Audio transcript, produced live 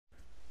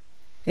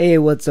Hey,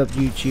 what's up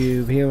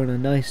YouTube? Here on a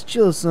nice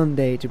chill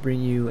Sunday to bring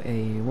you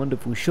a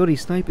wonderful Shotty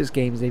Snipers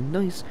game. A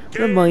nice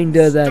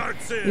reminder that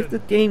if the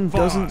game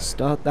doesn't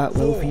start that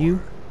well for you,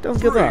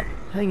 don't give up.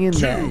 Hang in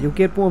there. You'll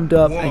get warmed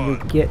up and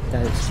you'll get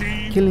those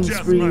killing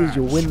sprees.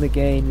 You'll win the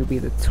game. You'll be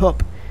the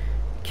top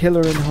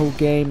killer in the whole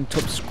game,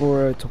 top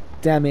scorer, top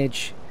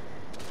damage,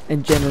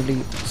 and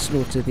generally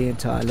slaughter the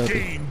entire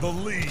lobby.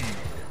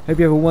 Hope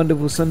you have a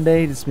wonderful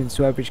Sunday. This has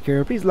been Average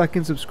Killer. Please like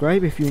and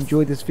subscribe if you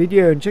enjoyed this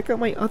video, and check out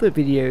my other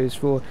videos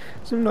for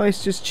some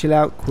nice just chill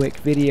out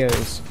quick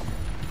videos.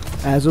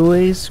 As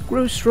always,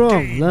 grow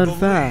strong, learn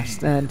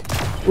fast, and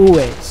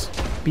always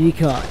be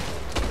kind.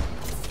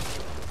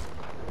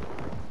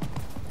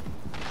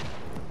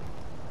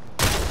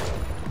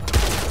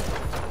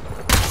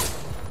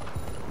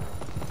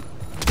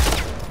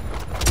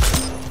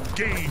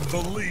 Gain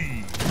the lead.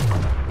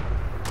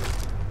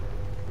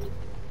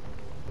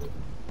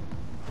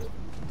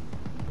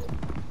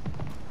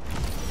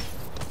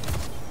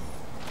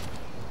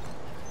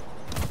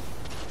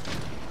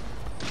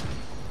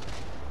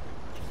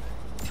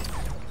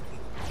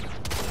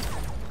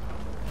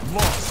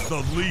 Lost the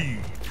lead.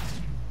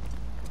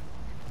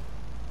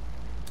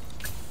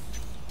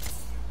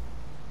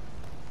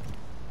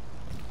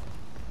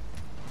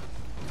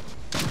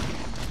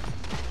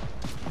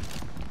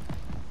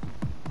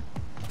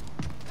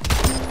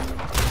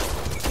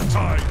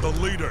 Tied the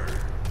leader.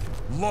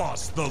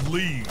 Lost the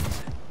lead.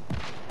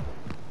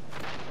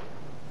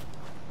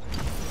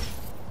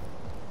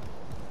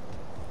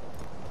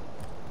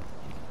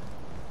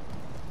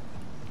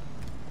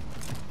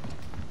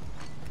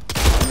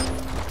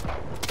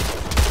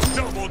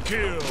 Double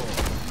kill.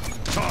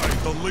 Tied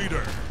the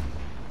leader.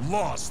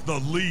 Lost the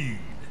lead.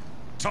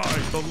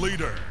 Tied the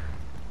leader.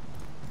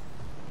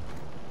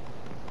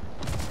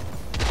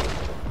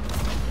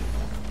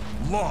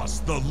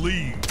 Lost the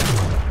lead.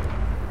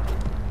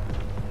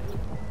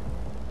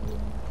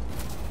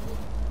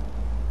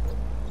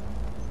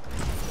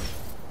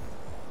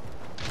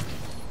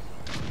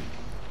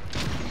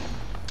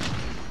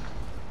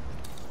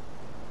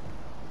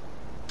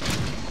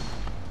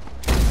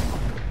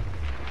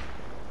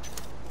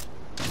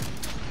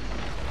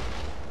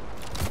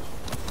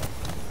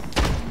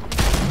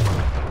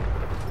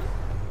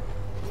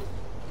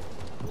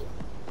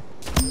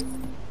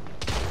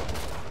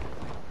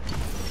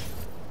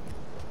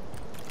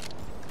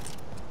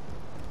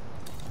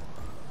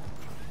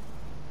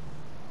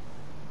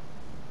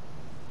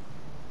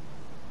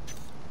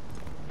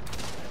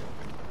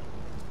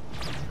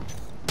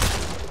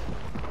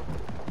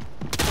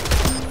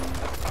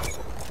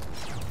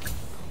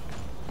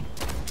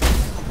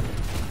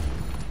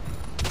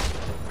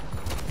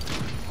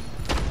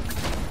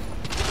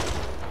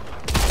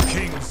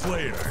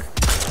 Slayer.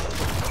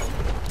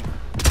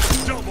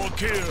 Double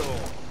kill.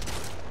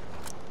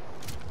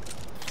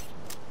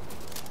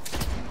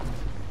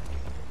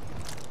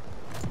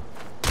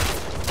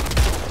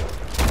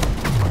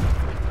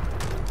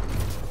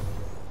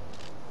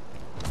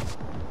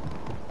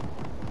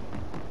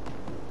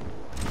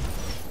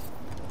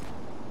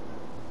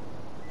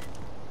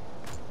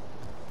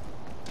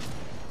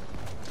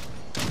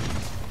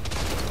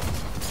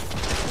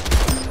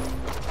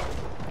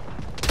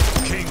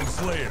 King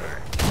Slayer.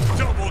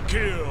 Double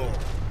kill!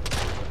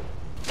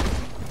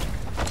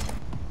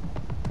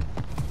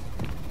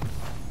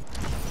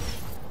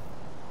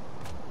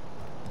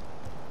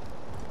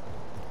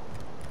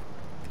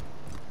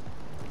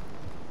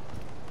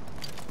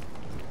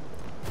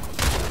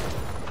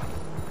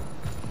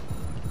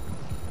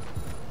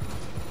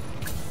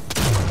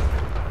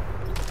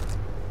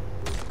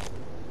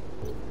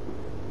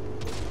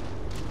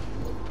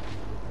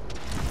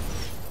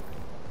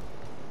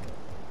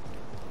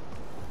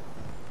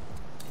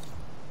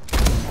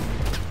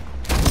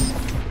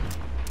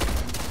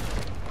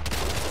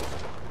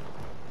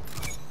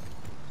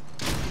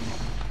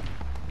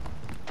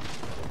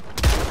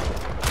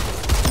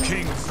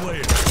 King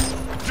Slayer,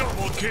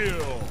 double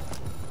kill!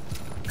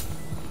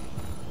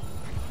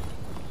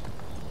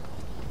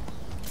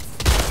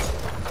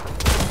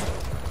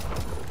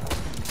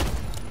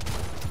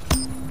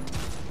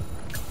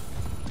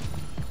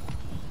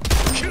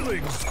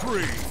 Killing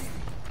spree,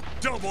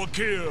 double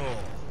kill!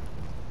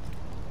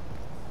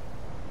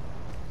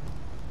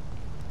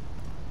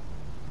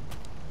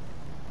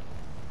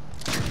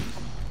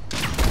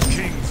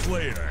 King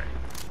Slayer.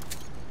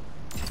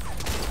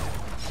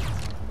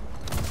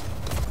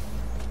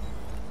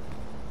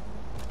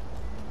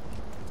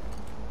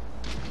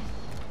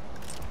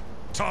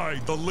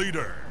 Tied the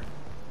leader.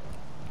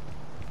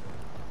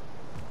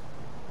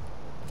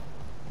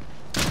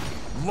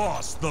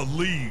 Lost the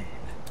lead.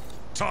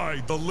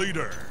 Tied the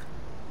leader.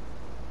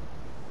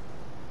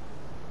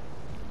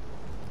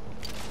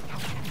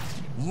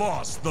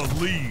 Lost the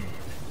lead.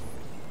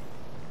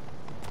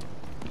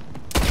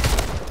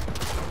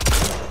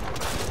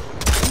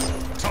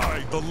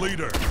 Tied the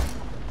leader.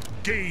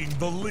 Gained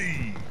the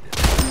lead.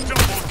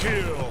 Double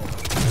kill.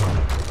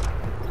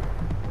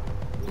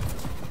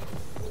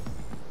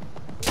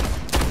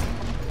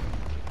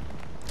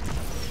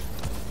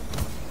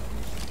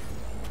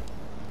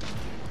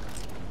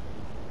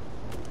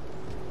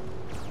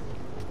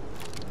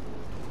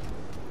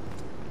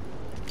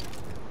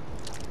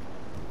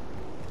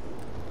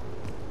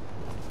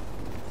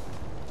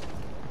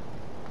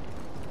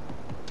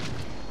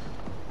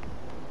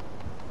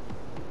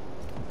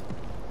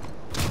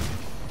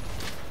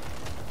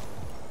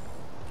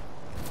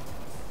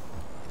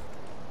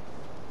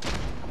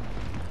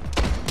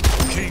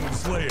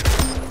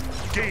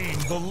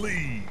 the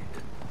lead.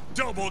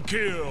 Double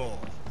kill.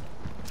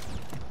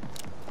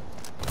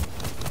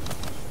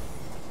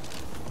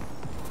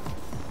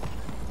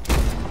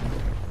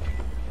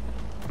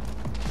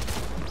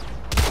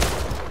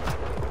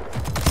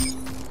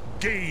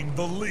 Gain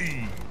the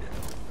lead.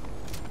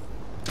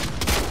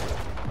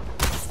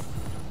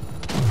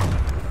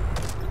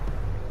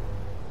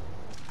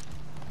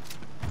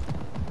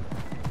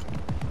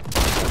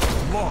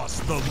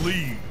 Lost the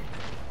lead.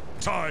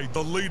 Tied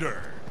the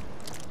leader.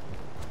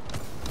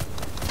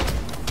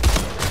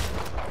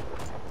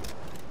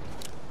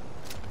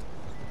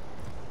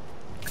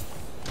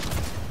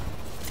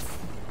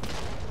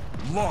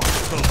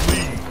 Lost the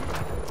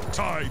lead.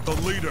 Tied the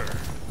leader.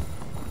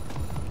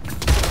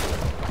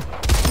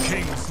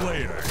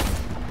 Slayer,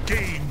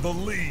 gain the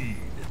lead.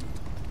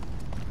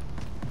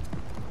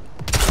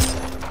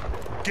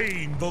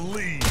 Gain the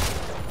lead.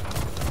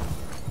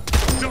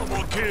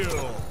 Double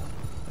kill.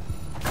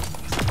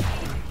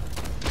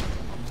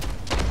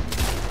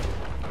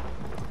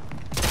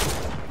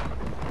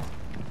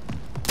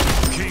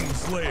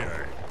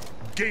 Slayer,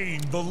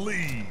 gain the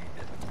lead.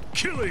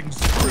 Killing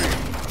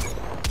spree.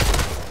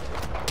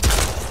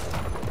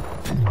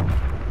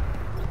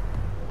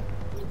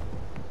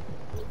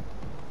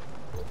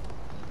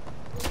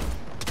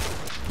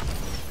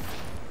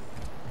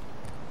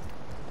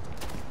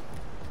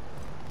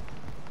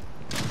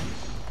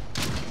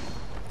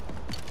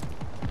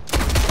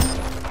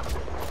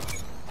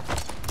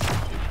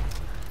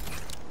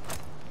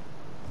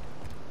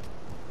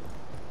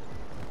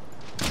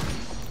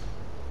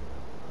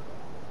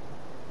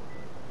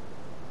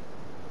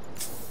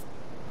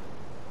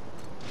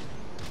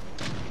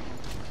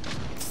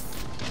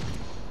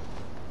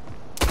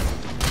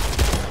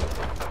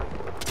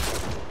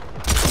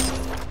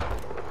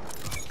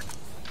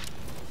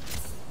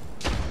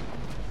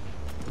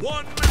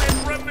 One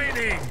minute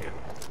remaining.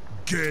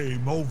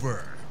 Game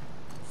over.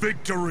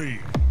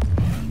 Victory.